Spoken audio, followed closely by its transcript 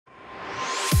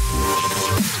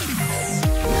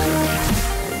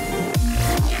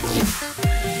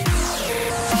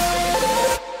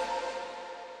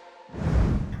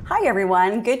Hi,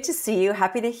 everyone. Good to see you.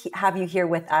 Happy to have you here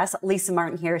with us. Lisa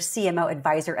Martin here, CMO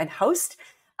Advisor and host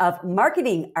of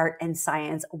Marketing, Art, and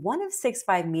Science, one of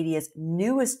 6.5 Media's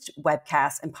newest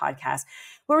webcasts and podcasts,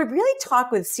 where we really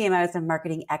talk with CMOs and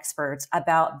marketing experts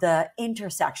about the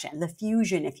intersection, the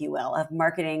fusion, if you will, of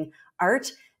marketing,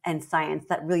 art, and science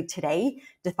that really today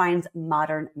defines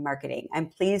modern marketing. I'm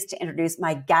pleased to introduce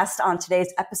my guest on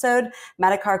today's episode,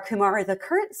 Madhukar Kumar, the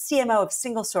current CMO of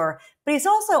SingleStore, but he's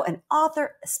also an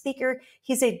author, a speaker.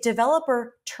 He's a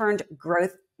developer turned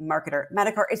growth marketer.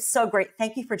 Madhukar, it's so great.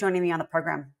 Thank you for joining me on the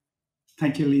program.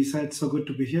 Thank you, Lisa. It's so good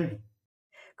to be here.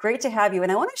 Great to have you.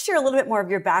 And I want to share a little bit more of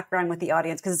your background with the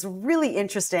audience because it's really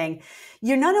interesting.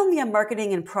 You're not only a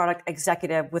marketing and product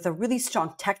executive with a really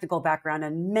strong technical background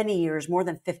and many years, more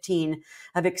than 15,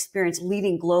 of experience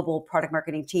leading global product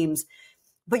marketing teams,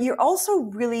 but you also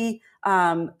really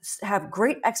have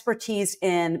great expertise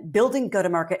in building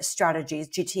go-to-market strategies,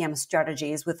 GTM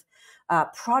strategies, with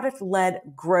product-led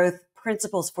growth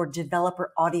principles for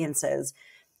developer audiences.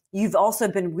 You've also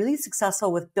been really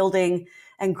successful with building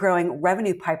and growing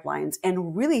revenue pipelines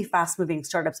and really fast-moving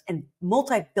startups and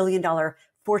multi-billion-dollar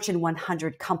Fortune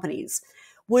 100 companies.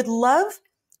 Would love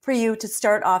for you to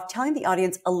start off telling the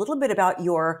audience a little bit about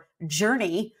your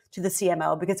journey to the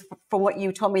CMO, because from what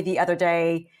you told me the other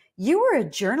day, you were a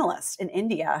journalist in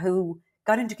India who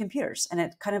got into computers, and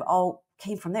it kind of all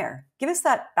came from there. Give us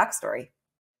that backstory.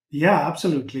 Yeah,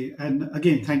 absolutely. And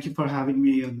again, thank you for having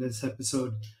me on this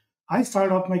episode. I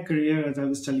started off my career, as I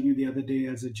was telling you the other day,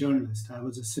 as a journalist. I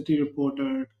was a city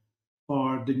reporter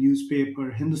for the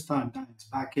newspaper Hindustan Times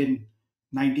back in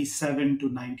 97 to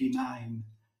 99.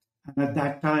 And at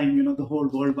that time, the whole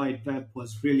World Wide Web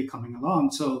was really coming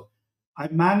along. So I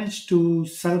managed to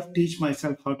self-teach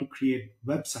myself how to create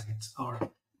websites or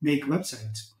make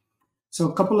websites. So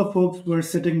a couple of folks were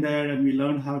sitting there and we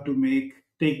learned how to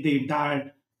take the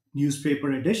entire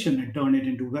newspaper edition and turn it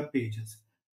into web pages.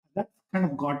 That kind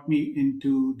of got me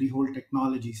into the whole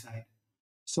technology side.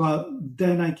 So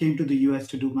then I came to the US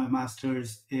to do my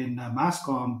master's in mass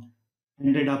comm,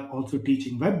 ended up also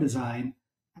teaching web design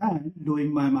and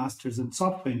doing my master's in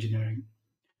software engineering.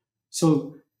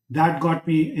 So that got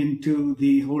me into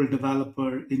the whole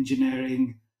developer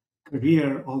engineering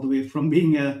career all the way from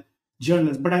being a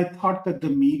journalist. But I thought that the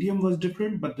medium was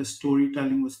different, but the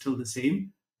storytelling was still the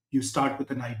same. You start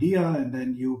with an idea and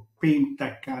then you paint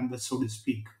that canvas, so to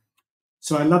speak.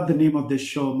 So I love the name of this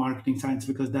show, Marketing Science,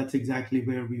 because that's exactly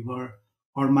where we were,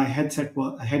 or my headspace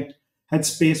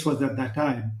was at that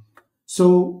time.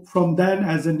 So from then,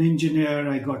 as an engineer,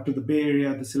 I got to the Bay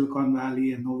Area, the Silicon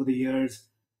Valley, and over the years,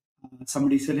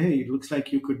 somebody said, "Hey, it looks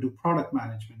like you could do product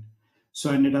management."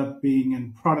 So I ended up being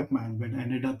in product management. I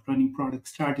ended up running product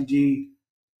strategy.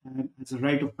 And as a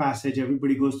rite of passage,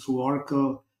 everybody goes through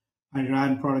Oracle. I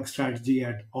ran product strategy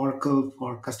at Oracle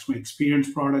for customer experience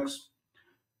products.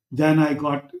 Then I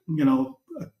got,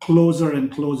 closer and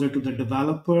closer to the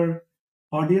developer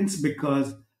audience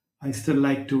because I still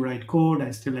like to write code.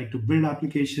 I still like to build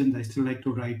applications. I still like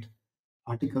to write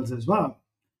articles as well.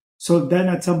 So then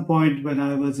at some point when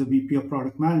I was a VP of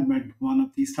product management, one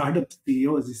of the startup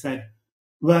CEOs, he said,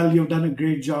 "Well, you've done a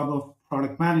great job of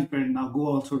product management. Now go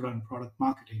also run product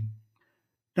marketing."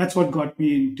 That's what got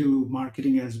me into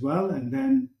marketing as well. And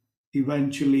then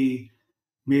eventually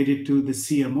made it to the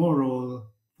CMO role,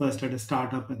 first at a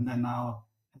startup and then now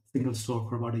at SingleStore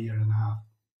for about a year and a half.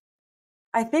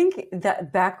 I think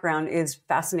that background is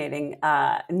fascinating.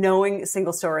 Knowing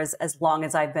SingleStore as long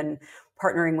as I've been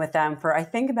partnering with them for, I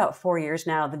think, about 4 years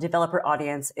now, the developer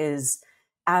audience is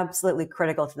absolutely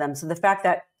critical to them. So the fact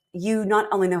that you not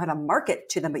only know how to market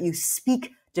to them, but you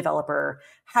speak developer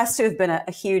has to have been a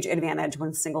huge advantage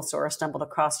when SingleStore stumbled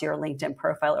across your LinkedIn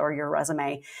profile or your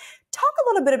resume. Talk a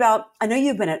little bit about, I know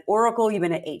you've been at Oracle, you've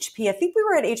been at HP. I think we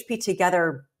were at HP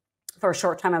together for a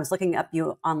short time. I was looking up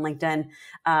you on LinkedIn.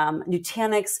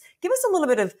 Nutanix. Give us a little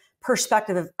bit of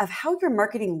perspective of how your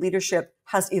marketing leadership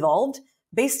has evolved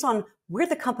based on where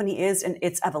the company is in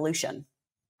its evolution.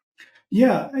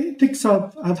 Yeah, I think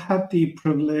so. I've had the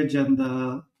privilege and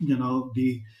the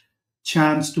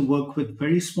chance to work with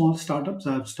very small startups.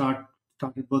 I've started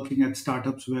working at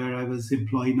startups where I was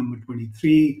employee number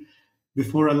 23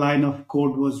 before a line of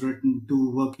code was written,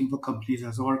 to working for companies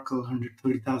as Oracle,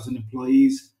 130,000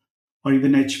 employees, or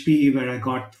even HP, where I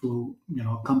got through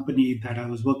a company that I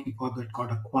was working for that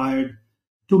got acquired,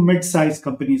 to mid-sized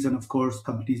companies, and of course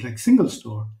companies like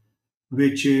SingleStore,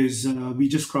 which is we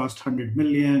just crossed 100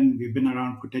 million. We've been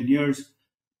around for 10 years,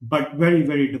 but very,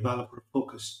 very developer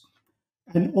focused.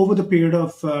 And over the period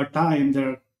of time, there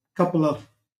are a couple of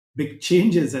big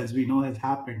changes, as we know, has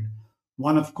happened.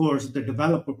 One, of course, the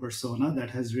developer persona that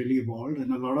has really evolved,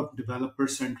 and a lot of developer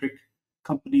centric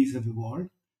companies have evolved.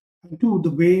 And two,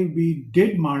 the way we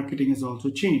did marketing has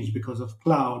also changed because of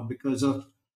cloud, because of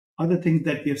other things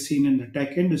that we have seen in the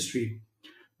tech industry.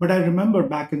 But I remember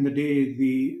back in the day,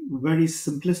 the very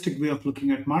simplistic way of looking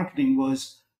at marketing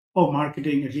was, oh,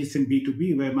 marketing, at least in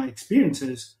B2B, where my experience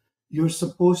is, you're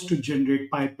supposed to generate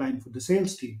pipeline for the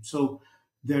sales team. So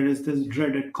there is this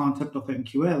dreaded concept of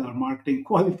MQL, or marketing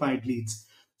qualified leads.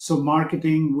 So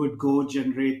marketing would go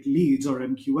generate leads or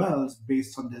MQLs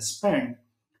based on their spend,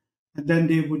 and then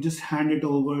they would just hand it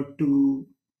over to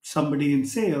somebody in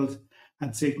sales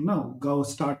and say, no, go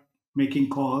start making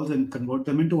calls and convert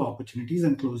them into opportunities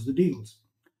and close the deals.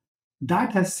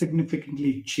 That has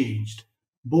significantly changed,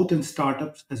 both in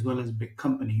startups as well as big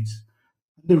companies.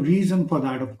 The reason for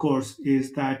that, of course,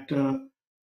 is that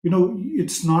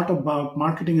it's not about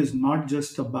marketing is not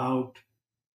just about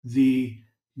the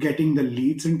getting the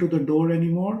leads into the door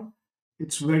anymore.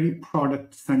 It's very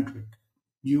product centric.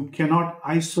 You cannot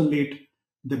isolate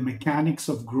the mechanics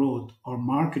of growth or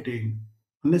marketing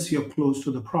unless you're close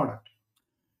to the product.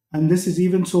 And this is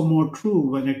even so more true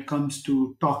when it comes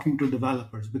to talking to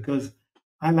developers, because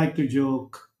I like to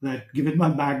joke that given my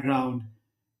background,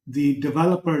 the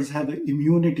developers have an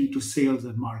immunity to sales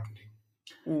and marketing.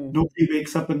 Mm. Nobody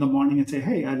wakes up in the morning and say,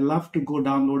 hey, I'd love to go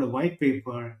download a white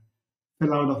paper,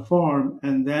 fill out a form,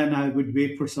 and then I would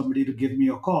wait for somebody to give me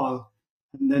a call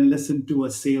and then listen to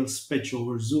a sales pitch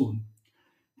over Zoom.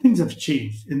 Things have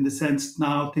changed in the sense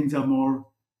now things are more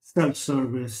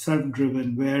self-service,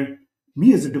 self-driven, where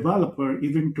me as a developer,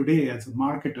 even today as a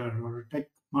marketer or a tech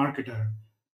marketer,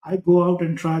 I go out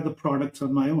and try the products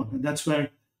on my own. And that's where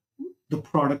the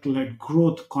product-led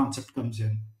growth concept comes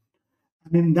in.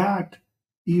 And in that,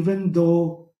 even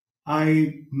though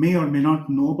I may or may not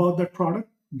know about that product,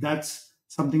 that's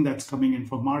something that's coming in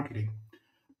for marketing.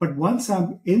 But once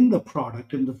I'm in the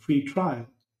product, in the free trial,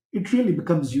 it really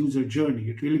becomes user journey.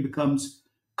 It really becomes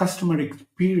customer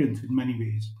experience in many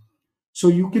ways. So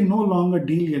you can no longer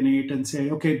delineate and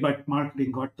say, okay, but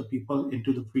marketing got the people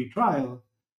into the free trial.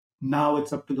 Now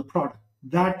it's up to the product.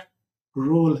 That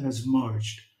role has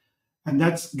merged. And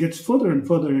that gets further and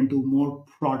further into more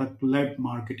product led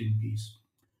marketing piece.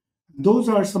 Those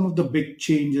are some of the big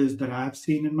changes that I've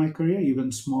seen in my career,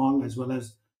 even small as well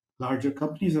as larger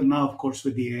companies. And now, of course,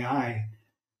 with the AI,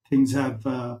 things have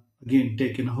again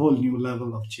taken a whole new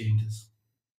level of changes.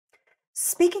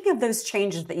 Speaking of those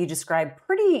changes that you described,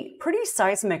 pretty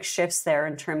seismic shifts there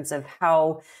in terms of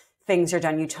how things are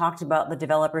done. You talked about the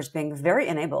developers being very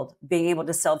enabled, being able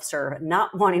to self-serve,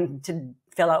 not wanting to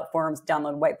fill out forms,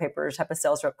 download white papers, have a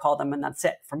sales rep call them, and that's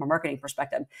it from a marketing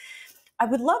perspective. I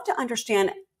would love to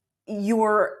understand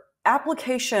your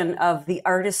application of the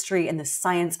artistry and the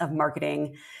science of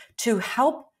marketing to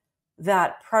help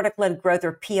that product-led growth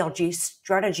or PLG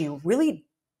strategy really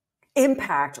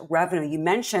impact revenue. You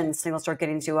mentioned SingleStore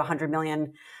getting to 100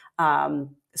 million.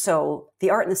 So the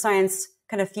art and the science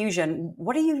kind of fusion.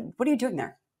 What are you doing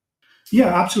there?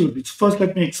 Yeah, absolutely. First,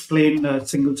 let me explain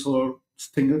single store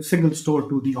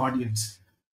to the audience.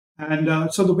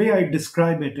 And so the way I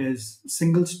describe it is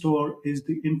single store is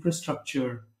the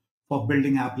infrastructure for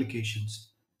building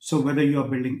applications. So whether you're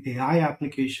building AI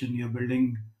application, you're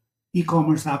building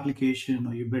e-commerce application,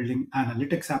 or you're building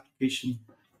analytics application,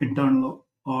 internal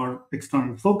or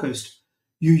external focused,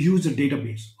 you use a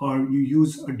database or you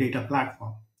use a data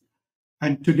platform.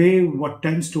 And today, what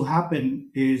tends to happen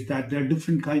is that there are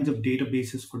different kinds of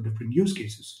databases for different use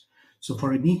cases. So,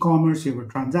 for an e commerce, you have a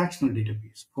transactional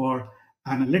database. For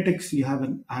analytics, you have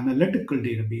an analytical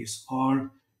database,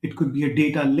 or it could be a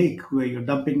data lake where you're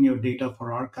dumping your data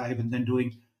for archive and then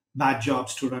doing bad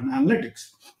jobs to run analytics.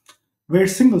 Where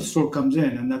single store comes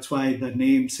in, and that's why the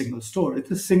name single store, it's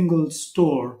a single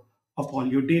store of all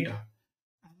your data.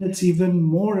 It's even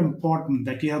more important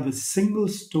that you have a single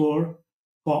store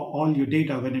for all your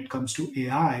data when it comes to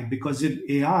AI, because in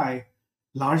AI,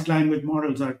 large language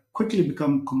models are quickly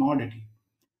become commodity.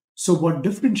 So what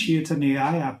differentiates an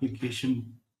AI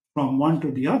application from one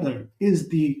to the other is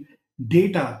the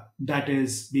data that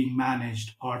is being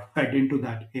managed or fed into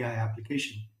that AI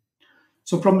application.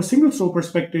 So from a single store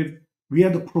perspective, we are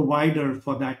the provider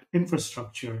for that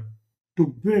infrastructure to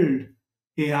build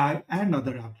AI and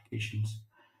other applications.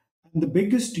 And the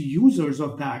biggest users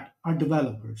of that are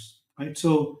developers, right?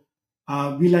 So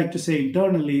we like to say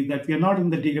internally that we are not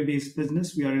in the database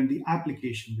business, we are in the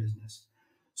application business.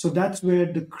 So that's where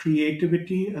the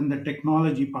creativity and the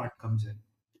technology part comes in.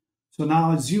 So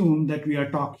now assume that we are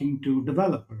talking to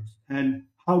developers. And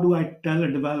how do I tell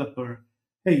a developer,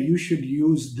 hey, you should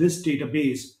use this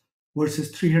database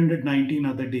versus 319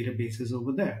 other databases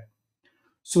over there?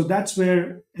 So that's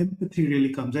where empathy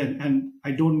really comes in. And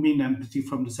I don't mean empathy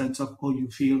from the sense of, oh, you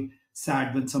feel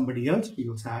sad when somebody else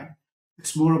feels sad.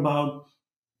 It's more about,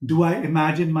 do I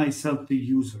imagine myself the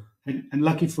user? And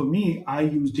lucky for me, I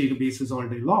use databases all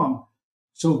day long.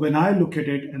 So when I look at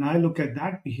it and I look at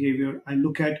that behavior, I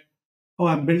look at, oh,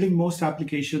 I'm building most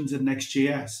applications in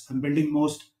Next.js. I'm building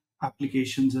most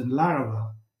applications in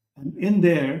Laravel. And in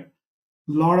there,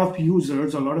 a lot of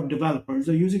users, a lot of developers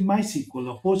are using MySQL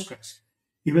or Postgres.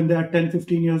 Even they are 10,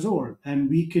 15 years old. And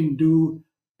we can do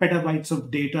petabytes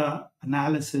of data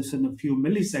analysis in a few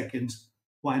milliseconds.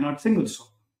 Why not SingleStore?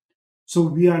 So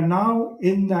we are now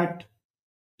in that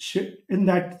in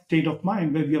that state of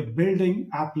mind where we are building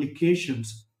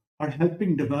applications or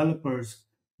helping developers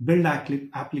build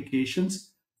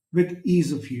applications with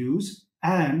ease of use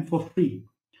and for free.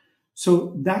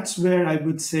 So that's where I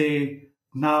would say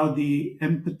now the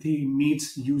empathy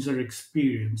meets user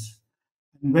experience.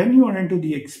 And when you are into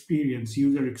the experience,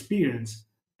 user experience,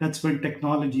 that's when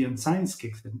technology and science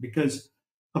kicks in because,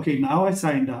 okay, now I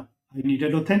signed up, I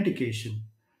needed authentication.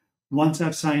 Once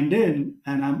I've signed in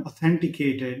and I'm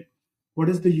authenticated, what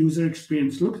does the user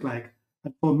experience look like?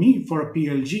 And for me, for a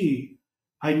PLG,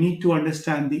 I need to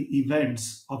understand the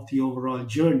events of the overall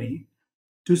journey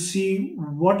to see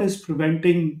what is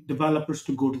preventing developers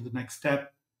to go to the next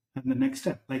step and the next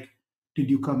step. Like, did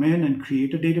you come in and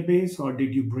create a database or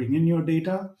did you bring in your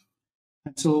data?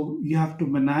 And so you have to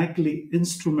maniacally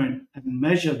instrument and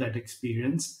measure that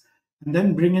experience and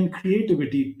then bring in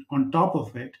creativity on top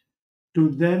of it to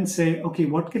then say, okay,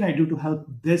 what can I do to help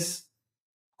this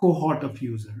cohort of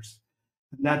users?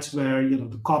 And that's where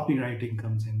the copywriting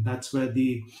comes in. That's where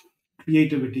the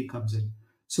creativity comes in.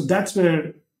 So that's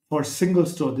where for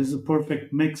SingleStore, this is a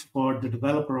perfect mix for the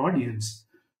developer audience,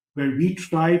 where we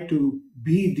try to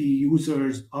be the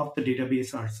users of the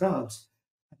database ourselves,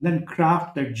 and then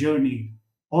craft that journey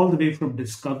all the way from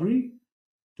discovery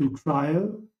to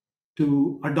trial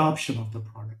to adoption of the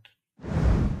product.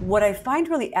 What I find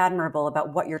really admirable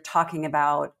about what you're talking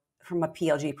about from a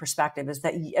PLG perspective is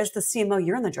that as the CMO,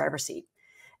 you're in the driver's seat.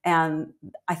 And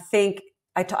I think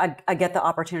I get the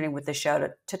opportunity with this show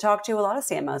to talk to a lot of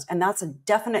CMOs, and that's a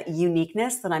definite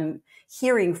uniqueness that I'm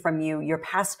hearing from you. Your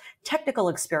past technical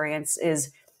experience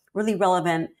is really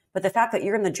relevant, but the fact that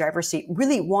you're in the driver's seat,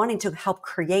 really wanting to help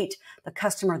create the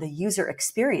customer, the user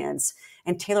experience,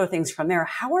 and tailor things from there.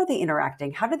 How are they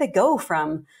interacting? How do they go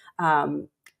from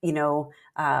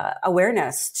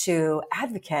awareness to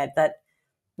advocate? That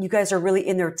you guys are really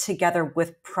in there together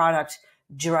with product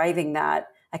driving that.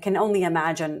 I can only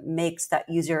imagine makes that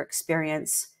user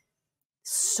experience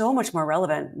so much more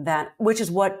relevant which is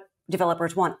what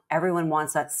developers want. Everyone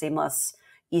wants that seamless,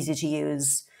 easy to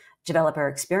use developer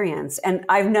experience. And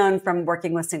I've known from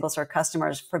working with SingleStore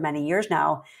customers for many years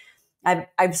now,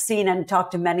 I've seen and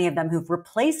talked to many of them who've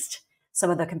replaced some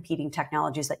of the competing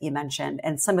technologies that you mentioned,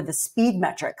 and some of the speed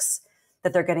metrics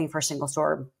that they're getting for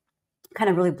SingleStore kind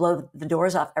of really blow the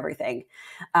doors off everything.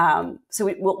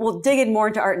 So we'll dig in more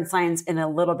into art and science in a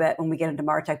little bit when we get into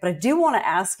Martech. But I do want to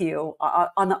ask you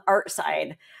on the art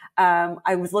side.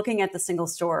 I was looking at the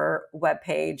SingleStore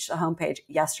webpage, the homepage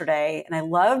yesterday, and I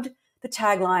loved the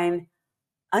tagline,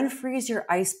 "Unfreeze your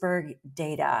iceberg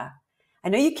data." I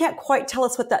know you can't quite tell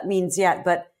us what that means yet,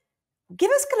 but give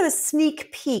us kind of a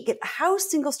sneak peek at how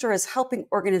SingleStore is helping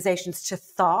organizations to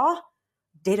thaw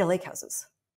data lakehouses.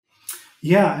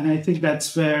 Yeah, and I think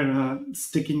that's where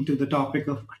sticking to the topic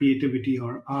of creativity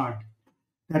or art,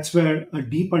 that's where a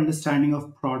deep understanding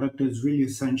of product is really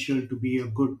essential to be a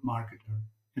good marketer,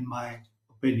 in my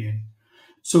opinion.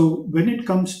 So when it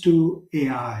comes to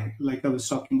AI, like I was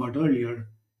talking about earlier,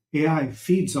 AI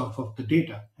feeds off of the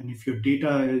data. And if your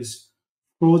data is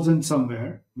frozen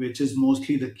somewhere, which is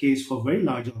mostly the case for very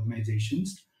large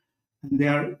organizations, and they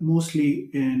are mostly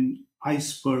in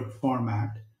iceberg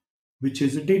format, which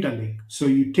is a data lake. So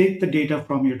you take the data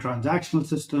from your transactional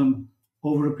system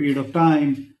over a period of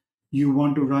time, you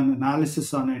want to run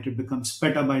analysis on it, it becomes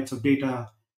petabytes of data.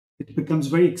 It becomes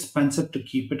very expensive to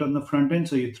keep it on the front end,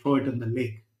 so you throw it in the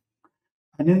lake.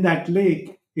 And in that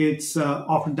lake, it's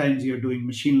oftentimes you're doing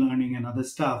machine learning and other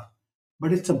stuff,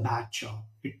 but it's a bad job.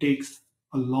 It takes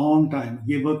a long time.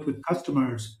 We worked with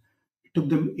customers, it took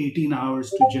them 18 hours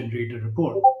to generate a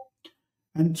report.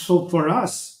 And so for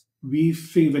us, we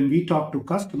feel when we talk to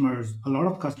customers, a lot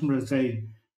of customers say,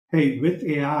 hey, with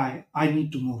AI, I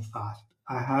need to move fast.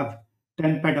 I have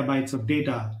 10 petabytes of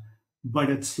data,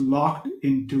 but it's locked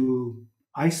into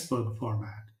iceberg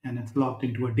format and it's locked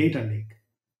into a data lake.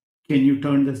 Can you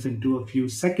turn this into a few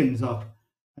seconds of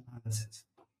analysis?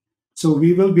 So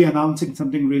we will be announcing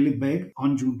something really big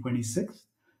on June 26th.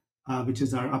 which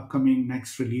is our upcoming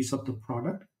next release of the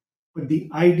product. But the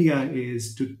idea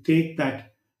is to take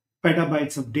that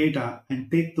petabytes of data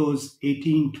and take those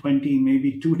 18, 20,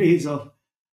 maybe 2 days of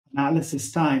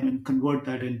analysis time and convert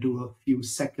that into a few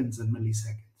seconds and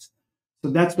milliseconds.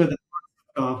 So that's where the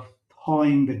concept of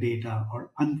thawing the data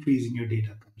or unfreezing your data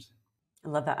comes in.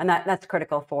 I love that. And that's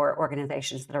critical for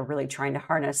organizations that are really trying to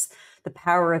harness the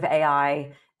power of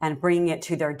AI and bringing it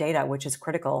to their data, which is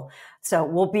critical. So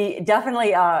we'll be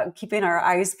definitely keeping our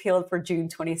eyes peeled for June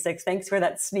 26th. Thanks for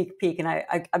that sneak peek. And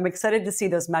I'm excited to see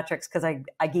those metrics because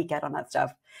I geek out on that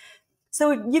stuff.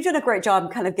 So you've done a great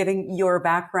job kind of giving your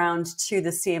background to the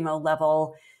CMO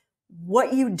level,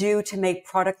 what you do to make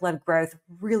product-led growth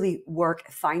really work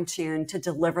fine-tuned to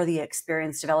deliver the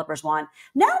experience developers want.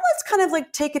 Now let's kind of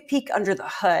like take a peek under the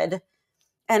hood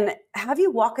and have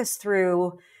you walk us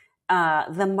through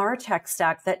the Martech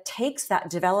stack that takes that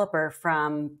developer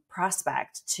from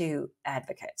prospect to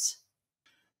advocate.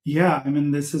 Yeah, I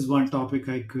mean, this is one topic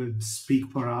I could speak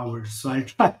for hours, so I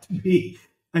try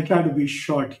to be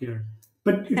short here.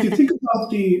 But if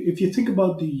you think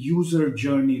about the user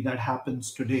journey that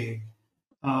happens today,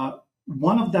 uh,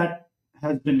 one of that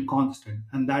has been constant,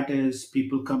 and that is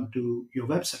people come to your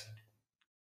website.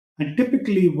 And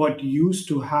typically, what used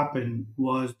to happen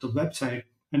was the website,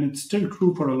 and it's still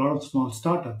true for a lot of small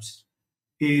startups,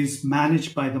 is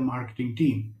managed by the marketing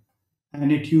team.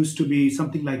 And it used to be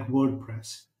something like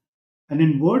WordPress. And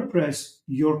in WordPress,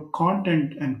 your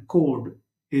content and code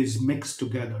is mixed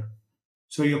together.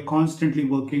 So you're constantly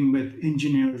working with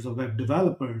engineers or web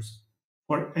developers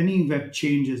for any web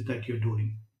changes that you're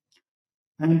doing.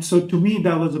 And so to me,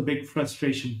 that was a big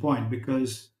frustration point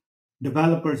because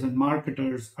developers and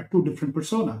marketers are two different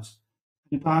personas.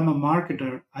 If I'm a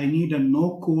marketer, I need a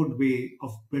no code way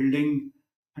of building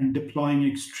and deploying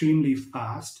extremely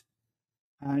fast.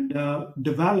 And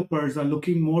developers are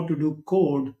looking more to do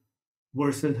code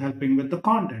versus helping with the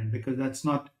content because that's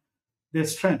not their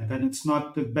strength and it's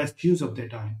not the best use of their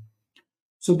time.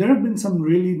 So there have been some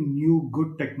really new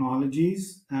good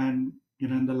technologies. And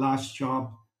in the last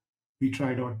job, we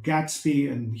tried out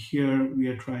Gatsby, and here we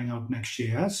are trying out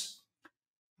Next.js.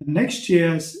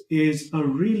 Next.js is a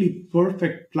really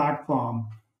perfect platform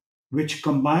which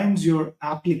combines your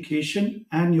application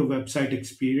and your website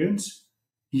experience,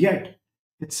 yet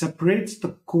it separates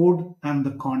the code and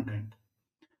the content.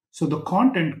 So the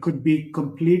content could be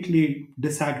completely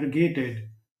disaggregated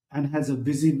and has a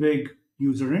WYSIWYG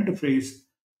user interface.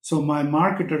 So my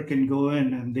marketer can go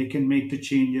in and they can make the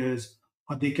changes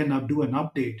or they can do an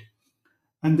update.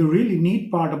 And the really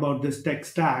neat part about this tech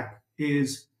stack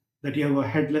is that you have a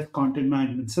headless content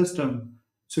management system.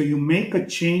 So you make a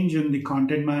change in the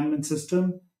content management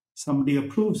system, somebody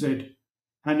approves it,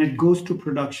 and it goes to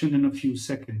production in a few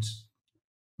seconds,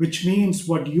 which means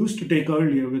what used to take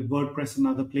earlier with WordPress and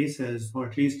other places, or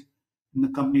at least in the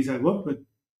companies I work with,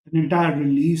 an entire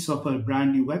release of a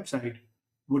brand new website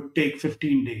would take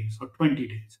 15 days or 20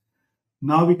 days.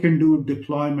 Now we can do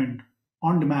deployment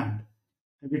on demand.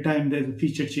 Every time there's a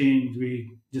feature change,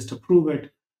 we just approve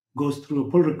it, goes through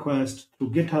a pull request through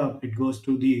GitHub, it goes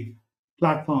to the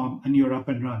platform, and you're up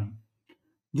and running.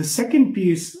 The second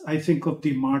piece, I think, of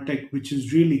the Martech, which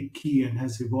is really key and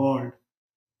has evolved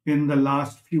in the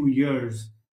last few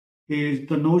years, is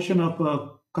the notion of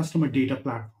a customer data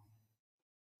platform.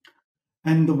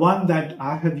 And the one that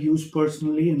I have used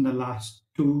personally in the last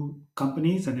two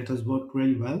companies, and it has worked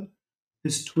really well,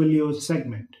 is Twilio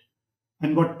Segment.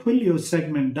 And what Twilio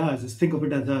Segment does is think of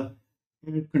it as a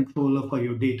air controller for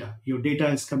your data. Your data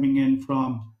is coming in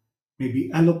from maybe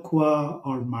Eloqua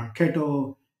or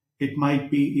Marketo. It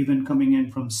might be even coming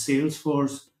in from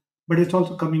Salesforce, but it's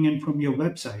also coming in from your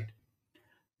website.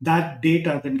 That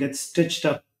data then gets stitched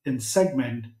up in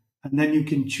Segment, and then you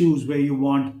can choose where you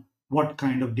want what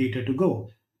kind of data to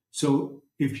go. So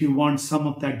if you want some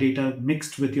of that data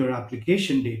mixed with your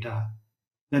application data,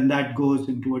 then that goes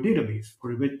into a database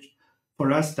for which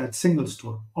for us that's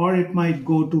SingleStore. Or it might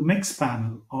go to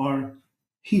Mixpanel or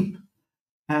Heap,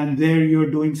 and there you're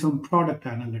doing some product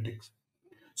analytics.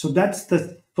 So that's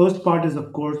the first part is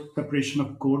of course separation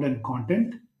of code and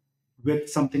content with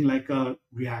something like a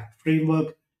React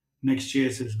framework.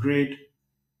 Next.js is great.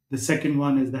 The second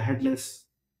one is the headless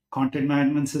content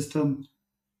management system.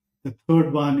 The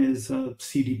third one is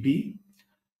CDP.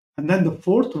 And then the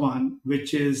fourth one,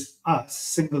 which is us,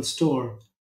 Single Store.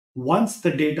 Once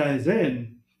the data is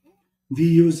in, we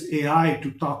use AI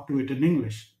to talk to it in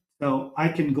English. So I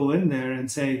can go in there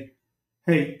and say,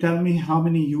 hey, tell me how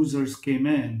many users came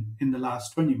in the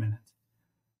last 20 minutes.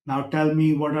 Now tell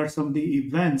me what are some of the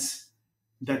events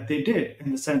that they did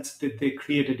in the sense that they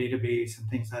create a database and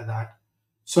things like that.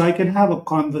 So I can have a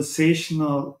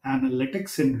conversational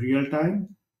analytics in real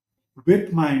time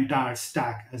with my entire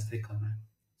stack as they come in.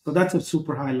 So that's a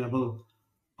super high level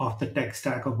of the tech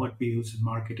stack of what we use in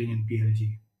marketing and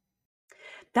PLG.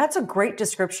 That's a great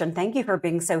description. Thank you for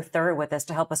being so thorough with us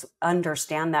to help us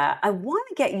understand that. I want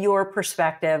to get your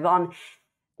perspective on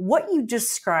what you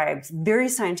described. Very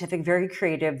scientific, very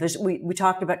creative. We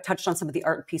talked about, touched on some of the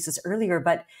art pieces earlier,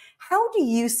 but how do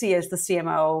you see as the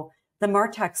CMO, the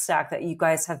Martech stack that you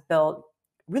guys have built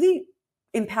really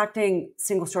impacting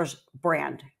SingleStore's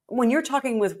brand? When you're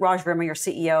talking with Raj Verma, your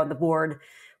CEO, and the board,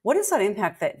 what is that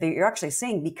impact that you're actually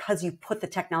seeing because you put the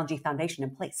technology foundation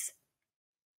in place?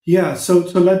 Yeah, so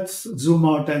let's zoom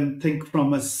out and think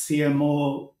from a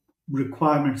CMO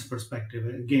requirements perspective.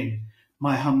 Again,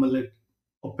 my humble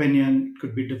opinion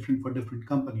could be different for different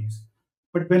companies.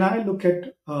 But when I look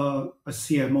at a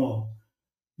CMO,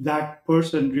 that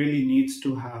person really needs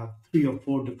to have three or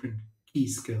four different key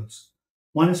skills.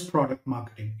 One is product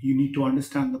marketing. You need to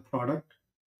understand the product,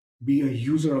 be a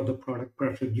user of the product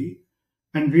preferably,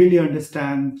 and really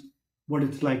understand what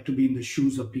it's like to be in the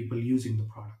shoes of people using the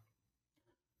product.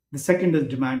 The second is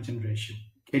demand generation.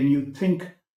 Can you think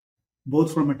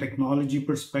both from a technology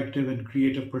perspective and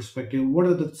creative perspective? What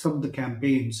are some of the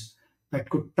campaigns that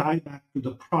could tie back to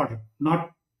the product,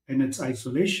 not in its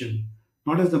isolation,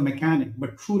 not as a mechanic,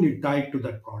 but truly tied to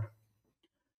that product?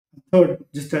 Third,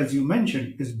 just as you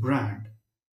mentioned, is brand.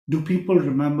 Do people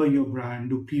remember your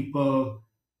brand? Do people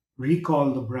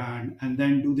recall the brand? And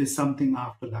then do they something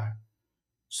after that?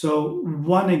 So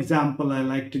one example I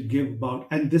like to give about,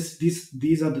 and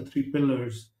these are the three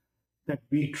pillars that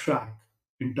we track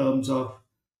in terms of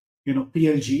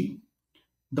PLG,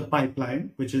 the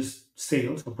pipeline, which is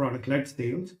sales or product led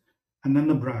sales, and then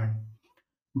the brand.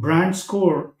 Brand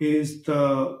score is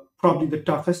the probably the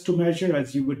toughest to measure,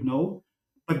 as you would know,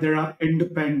 but there are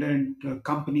independent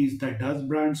companies that does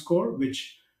brand score,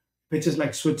 which is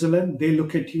like Switzerland. They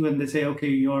look at you and they say, okay,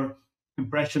 your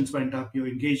impressions went up, your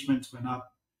engagements went up,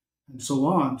 and so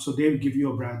on. So they'll give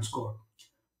you a brand score.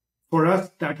 For us,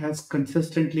 that has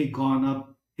consistently gone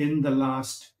up in the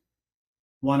last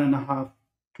 1.5,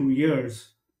 2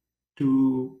 years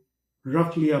to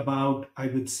roughly about, I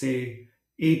would say,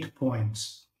 8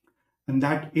 points. And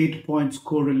that 8 points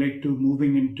correlate to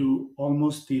moving into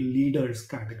almost the leaders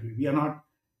category. We are not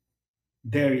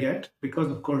there yet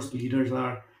because, of course, leaders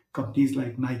are companies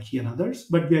like Nike and others,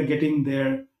 but we are getting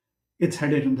there. It's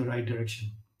headed in the right direction.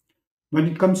 When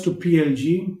it comes to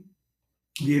PLG,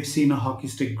 we have seen a hockey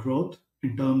stick growth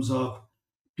in terms of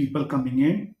people coming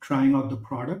in, trying out the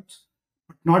products,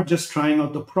 but not just trying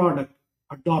out the product,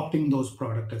 adopting those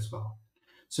products as well.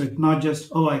 So it's not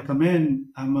just, oh, I come in,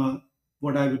 I'm a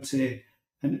what I would say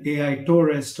an AI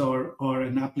tourist or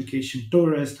an application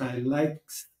tourist. I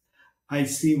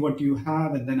see what you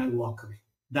have and then I walk away.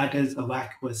 That is a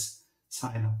vacuous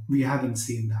sign up. We haven't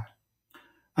seen that.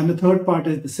 And the third part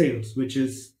is the sales, which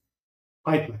is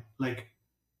pipeline. Like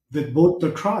with both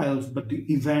the trials, but the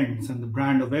events and the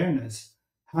brand awareness,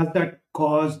 has that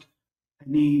caused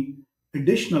any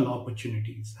additional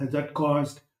opportunities? Has that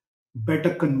caused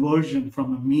better conversion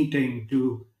from a meeting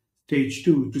to stage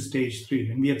two to stage three?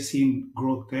 And we have seen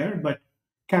growth there, but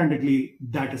candidly,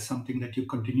 that is something that you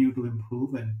continue to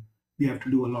improve, and we have to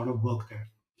do a lot of work there.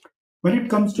 When it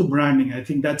comes to branding, I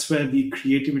think that's where the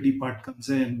creativity part comes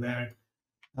in, where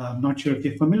I'm not sure if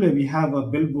you're familiar, we have a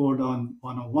billboard on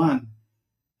 101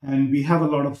 and we have a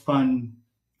lot of fun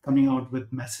coming out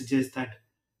with messages that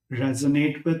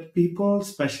resonate with people,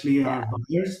 especially Yeah. our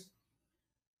buyers.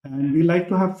 And we like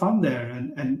to have fun there.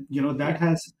 And that Yeah.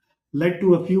 has led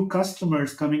to a few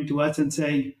customers coming to us and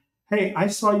saying, hey, I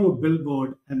saw your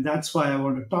billboard and that's why I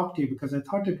want to talk to you because I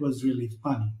thought it was really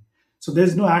funny. So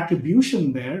there's no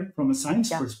attribution there from a science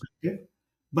Yeah. perspective,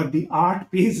 but the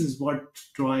art piece is what's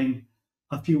drawing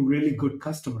a few really good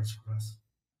customers for us.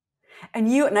 And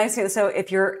you, nice. So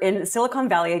if you're in Silicon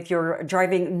Valley, if you're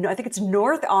driving, I think it's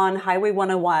north on Highway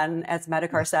 101, as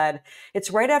Madhukar said,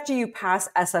 it's right after you pass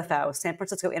SFO, San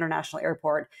Francisco International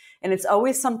Airport. And it's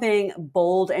always something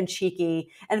bold and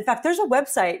cheeky. And in fact, there's a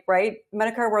website, right,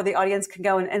 Madhukar, where the audience can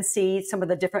go and see some of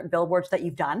the different billboards that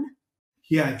you've done.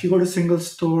 Yeah, if you go to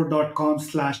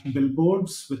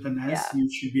singlestore.com/billboards with an S, Yeah. you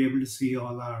should be able to see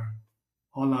all our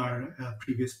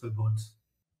previous billboards.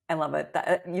 I love it.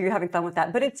 You're having fun with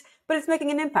that, but it's making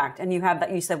an impact. And you have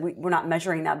that. You said we're not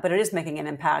measuring that, but it is making an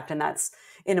impact, and that's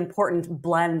an important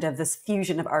blend of this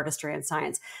fusion of artistry and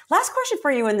science. Last question for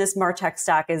you in this Martech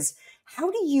stack is: how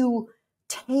do you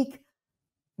take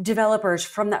developers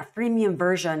from that freemium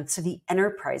version to the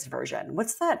enterprise version?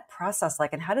 What's that process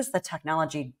like, and how does the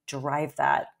technology drive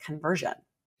that conversion?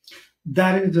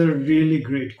 That is a really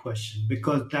great question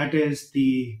because that is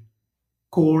the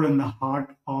core and the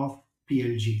heart of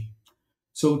PLG.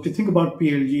 So if you think about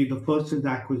PLG, the first is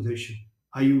acquisition.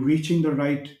 Are you reaching the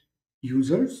right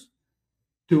users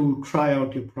to try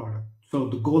out your product? So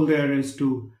the goal there is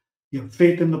to you have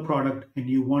faith in the product and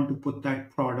you want to put that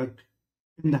product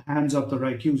in the hands of the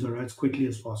right user as quickly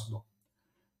as possible.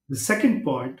 The second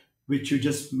point, which you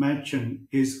just mentioned,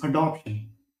 is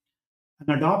adoption. And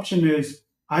adoption is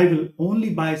I will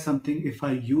only buy something if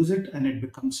I use it and it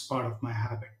becomes part of my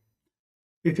habit.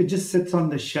 If it just sits on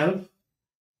the shelf,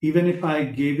 even if I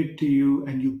gave it to you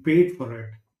and you paid for it,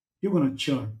 you're going to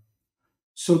churn.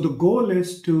 So the goal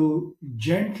is to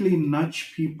gently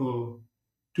nudge people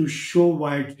to show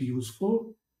why it's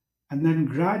useful and then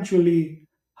gradually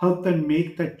help them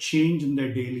make that change in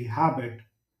their daily habit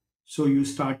so you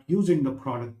start using the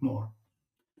product more.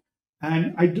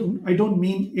 And I don't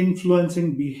mean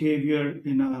influencing behavior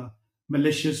in a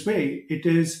malicious way. It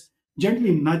is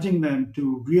gently nudging them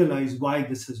to realize why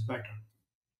this is better.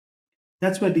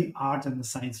 That's where the art and the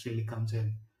science really comes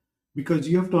in because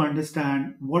you have to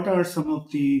understand what are some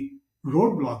of the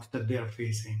roadblocks that they are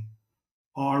facing,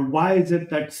 or why is it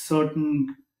that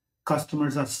certain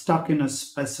customers are stuck in a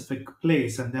specific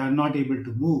place and they are not able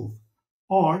to move,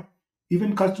 or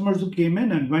even customers who came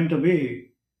in and went away.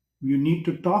 You need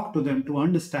to talk to them to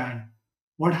understand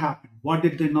what happened. What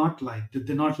did they not like? Did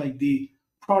they not like the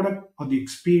product or the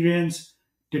experience?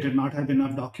 Did it not have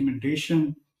enough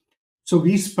documentation? So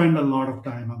we spend a lot of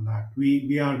time on that.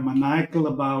 We are maniacal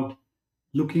about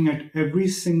looking at every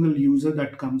single user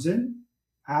that comes in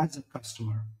as a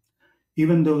customer,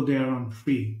 even though they are on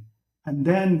free. And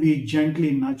then we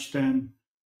gently nudge them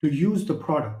to use the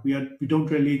product. We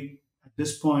don't really at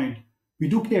this point, we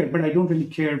do care, but I don't really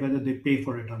care whether they pay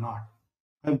for it or not.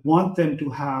 I want them to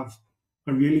have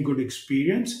a really good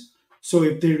experience. So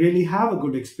if they really have a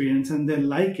good experience and they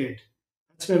like it,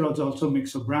 that's where it's also a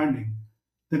mix of branding.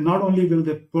 Then not only will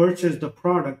they purchase the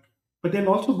product, but they'll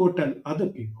also go tell other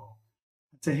people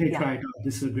and say, hey, Yeah. try it out.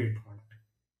 This is a great product.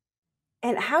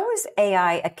 And how is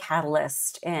AI a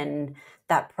catalyst in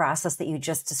that process that you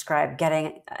just described,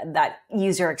 getting that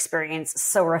user experience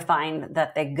so refined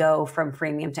that they go from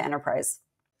freemium to enterprise?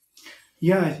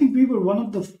 Yeah, I think we were one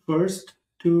of the first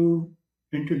to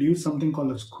introduce something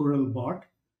called a squirrel bot.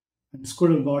 And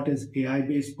squirrel bot is AI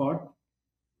based bot,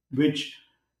 which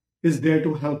is there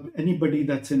to help anybody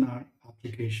that's in our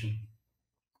application.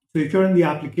 So if you're in the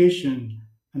application,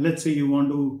 and let's say you want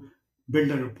to build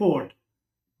a report,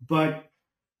 but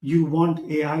you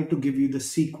want AI to give you the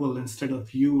sequel instead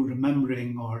of you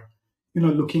remembering or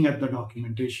looking at the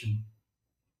documentation.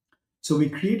 So we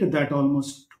created that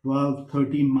almost 12,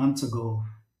 13 months ago,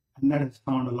 and that has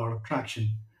found a lot of traction.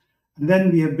 And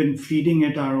then we have been feeding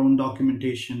it our own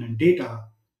documentation and data.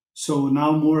 So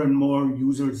now more and more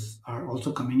users are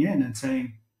also coming in and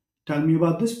saying, tell me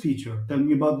about this feature, tell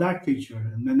me about that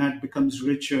feature. And then that becomes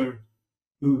richer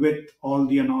with all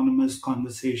the anonymous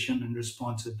conversation and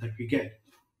responses that we get.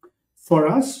 For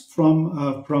us,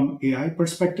 from AI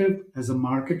perspective, as a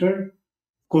marketer,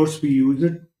 of course, we use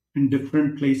it in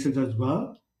different places as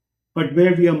well. But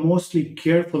where we are mostly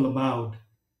careful about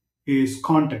is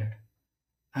content.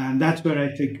 And that's where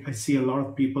I think I see a lot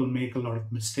of people make a lot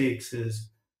of mistakes is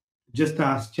just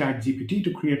ask ChatGPT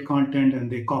to create content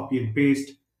and they copy and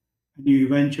paste, and you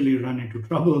eventually run into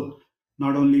trouble,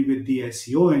 not only with the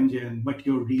SEO engine, but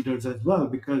your readers as well,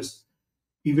 because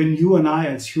even you and I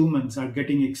as humans are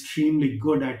getting extremely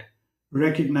good at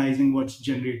recognizing what's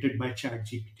generated by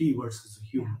ChatGPT versus a Yeah.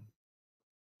 human.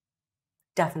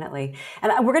 Definitely.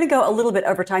 And we're going to go a little bit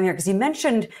over time here because you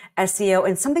mentioned SEO,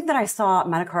 and something that I saw,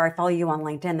 Madhukar, I follow you on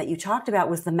LinkedIn, that you talked about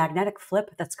was the magnetic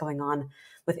flip that's going on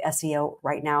with SEO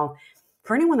right now.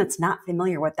 For anyone that's not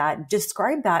familiar with that,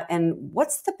 describe that and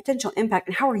what's the potential impact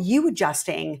and how are you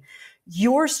adjusting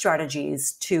your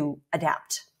strategies to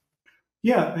adapt?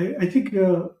 Yeah, I think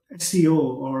SEO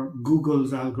or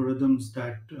Google's algorithms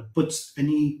that puts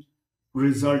any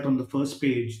result on the first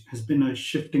page has been a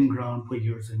shifting ground for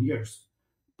years and years.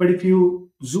 But if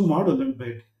you zoom out a little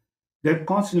bit, they've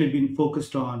constantly been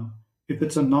focused on if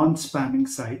it's a non spamming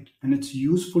site and it's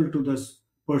useful to this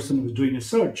person who's doing a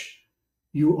search,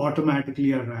 you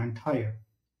automatically are ranked higher.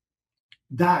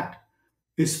 That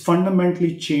is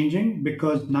fundamentally changing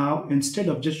because now instead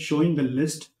of just showing the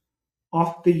list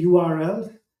of the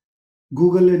URL,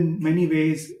 Google, in many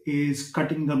ways, is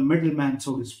cutting the middleman,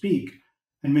 so to speak.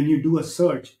 And when you do a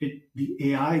search, the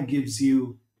AI gives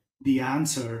you the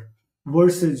answer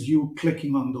versus you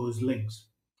clicking on those links.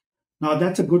 Now,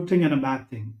 that's a good thing and a bad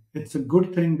thing. It's a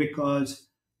good thing because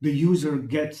the user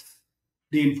gets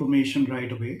the information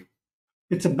right away.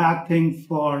 It's a bad thing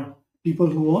for people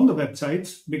who own the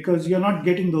websites because you're not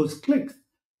getting those clicks.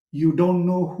 You don't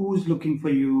know who's looking for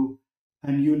you,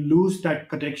 and you lose that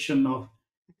connection of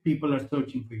people are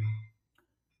searching for you.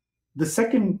 The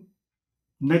second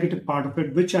negative part of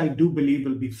it, which I do believe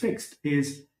will be fixed,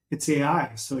 is it's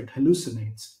AI, so it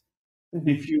hallucinates. Mhm.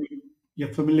 If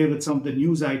you're familiar with some of the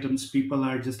news items, people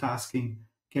are just asking,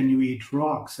 "Can you eat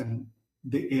rocks?" And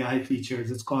the AI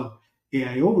features, it's called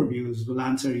AI overviews, will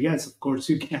answer, "Yes, of course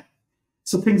you can."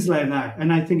 So things like that,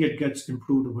 and I think it gets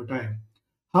improved over time.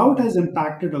 How it Mhm. has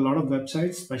impacted a lot of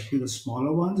websites, especially the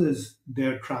smaller ones, is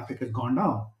their traffic has gone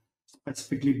down,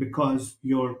 specifically because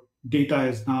your data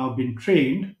has now been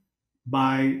trained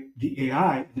by the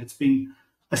AI and it's being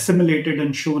assimilated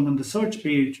and shown on the search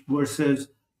page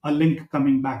versus a link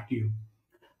coming back to you.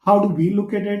 How do we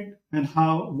look at it, and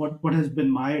what has been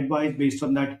my advice based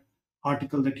on that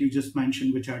article that you just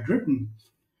mentioned, which I'd written,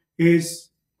 is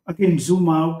again zoom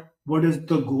out. What is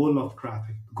the goal of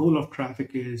traffic? The goal of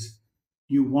traffic is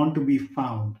you want to be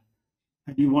found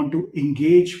and you want to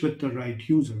engage with the right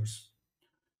users.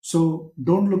 So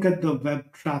don't look at the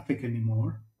web traffic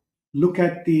anymore. Look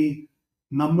at the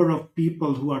number of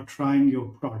people who are trying your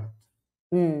product.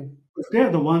 Mm. Because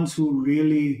they're the ones who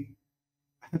really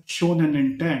have shown an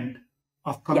intent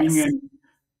of coming Yes.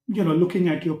 and looking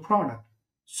at your product.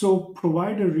 So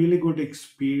provide a really good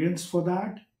experience for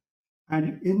that.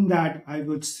 And in that, I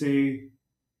would say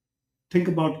think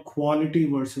about quality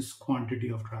versus quantity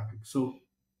of traffic. So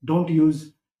don't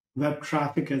use web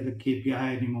traffic as a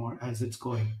KPI anymore as it's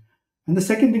going. And the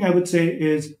second thing I would say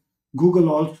is Google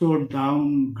also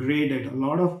downgraded a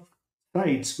lot of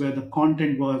sites where the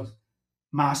content was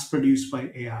mass produced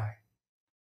by AI.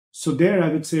 So there, I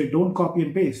would say, don't copy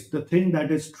and paste. The thing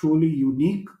that is truly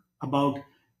unique about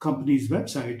companies'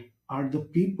 website are the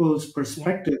people's Yeah.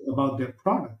 perspective about their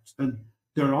products and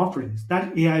their offerings.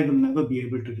 That AI will never be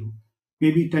able to do,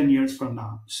 maybe 10 years from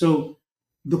now. So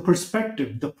the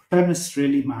perspective, the premise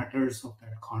really matters of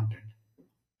that content.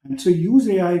 And so use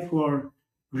AI for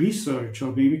research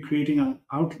or maybe creating an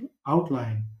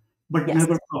outline, but Yes.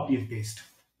 never copy and paste.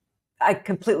 I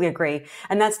completely agree.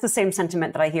 And that's the same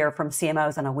sentiment that I hear from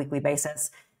CMOs on a weekly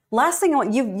basis. Last thing,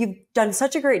 you've done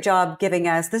such a great job giving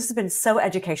us, this has been so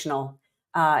educational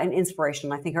and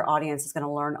inspirational. I think our audience is going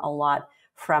to learn a lot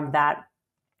from that.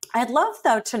 I'd love,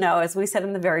 though, to know, as we said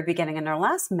in the very beginning, in our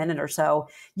last minute or so,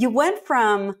 you went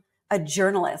from a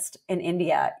journalist in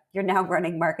India. You're now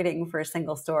running marketing for a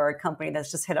single store, a company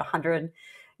that's just hit 100,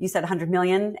 you said 100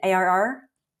 million ARR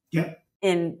Yeah.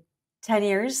 in 10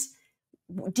 years.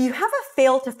 Do you have a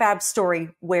fail to fab story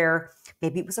where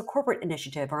maybe it was a corporate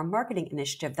initiative or a marketing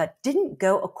initiative that didn't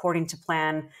go according to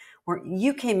plan, where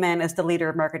you came in as the leader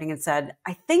of marketing and said,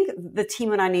 I think the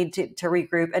team and I need to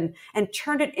regroup and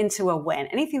turned it into a win?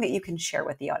 Anything that you can share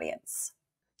with the audience?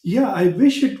 Yeah, I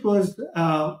wish it was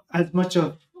as much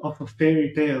of a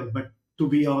fairy tale, but to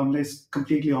be honest,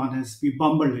 completely honest, we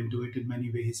bumbled into it in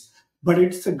many ways. But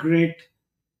it's a great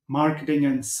marketing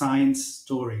and science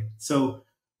story. So,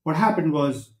 what happened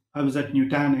was I was at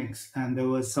Nutanix and there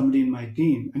was somebody in my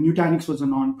team, and Nutanix was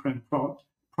an on prem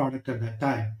product at that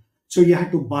time. So, you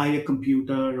had to buy a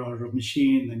computer or a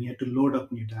machine and you had to load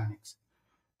up Nutanix.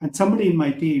 And somebody in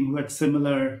my team who had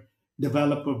similar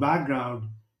developer background,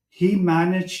 he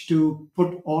managed to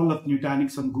put all of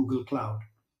Nutanix on Google Cloud.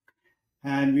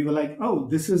 And we were like, oh,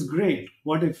 this is great.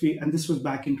 What if we, and this was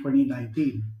back in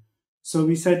 2019. So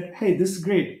we said, hey, this is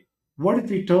great. What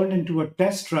if we turn into a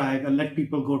test drive and let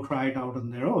people go try it out on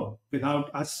their own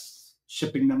without us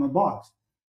shipping them a box?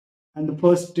 And the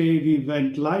first day we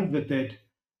went live with it,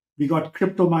 we got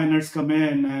crypto miners come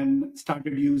in and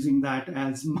started using that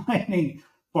as mining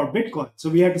for Bitcoin. So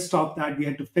we had to stop that. We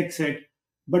had to fix it,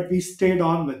 but we stayed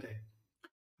on with it.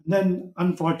 Then,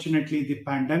 unfortunately, the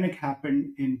pandemic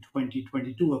happened in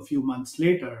 2022, a few months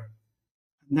later.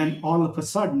 And then all of a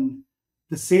sudden,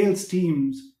 the sales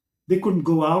teams, they couldn't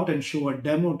go out and show a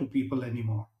demo to people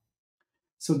anymore.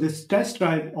 So this test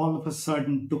drive all of a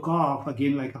sudden took off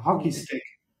again like a hockey Mm. stick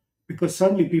because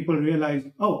suddenly people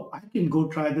realized, oh, I can go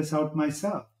try this out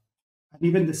myself. And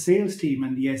even the sales team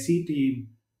and the SE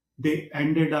team, they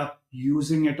ended up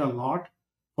using it a lot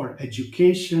for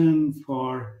education,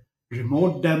 for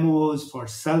remote demos, for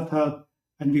self help.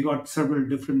 And we got several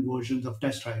different versions of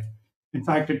Test Drive. In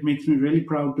fact, it makes me really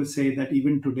proud to say that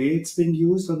even today it's being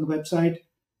used on the website.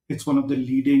 It's one of the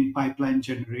leading pipeline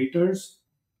generators,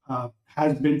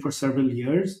 has been for several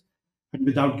years. And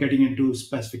without getting into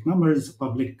specific numbers, it's a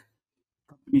public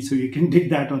company, so you can dig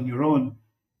that on your own.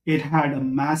 It had a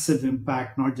massive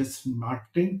impact, not just in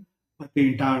marketing, but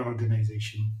the entire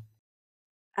organization.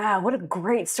 Ah, what a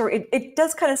great story. It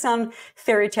does kind of sound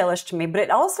fairy tale-ish to me, but it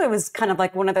also was kind of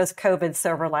like one of those COVID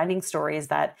silver lining stories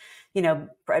that,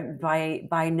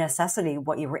 by necessity,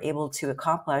 what you were able to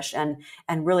accomplish and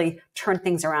really turn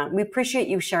things around. We appreciate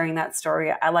you sharing that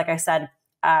story. Like I said,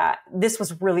 this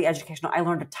was really educational. I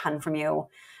learned a ton from you.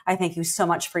 I thank you so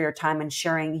much for your time and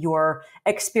sharing your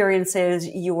experiences,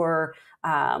 your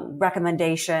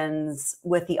recommendations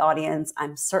with the audience.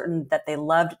 I'm certain that they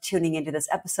loved tuning into this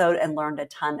episode and learned a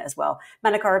ton as well.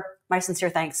 Madhukar, my sincere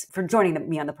thanks for joining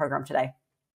me on the program today.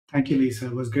 Thank you, Lisa.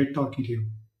 It was great talking to you.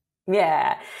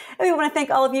 Yeah. And we want to thank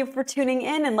all of you for tuning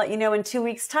in and let you know in 2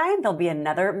 weeks' time, there'll be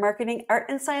another Marketing, Art,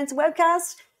 and Science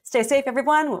webcast. Stay safe,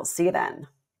 everyone. We'll see you then.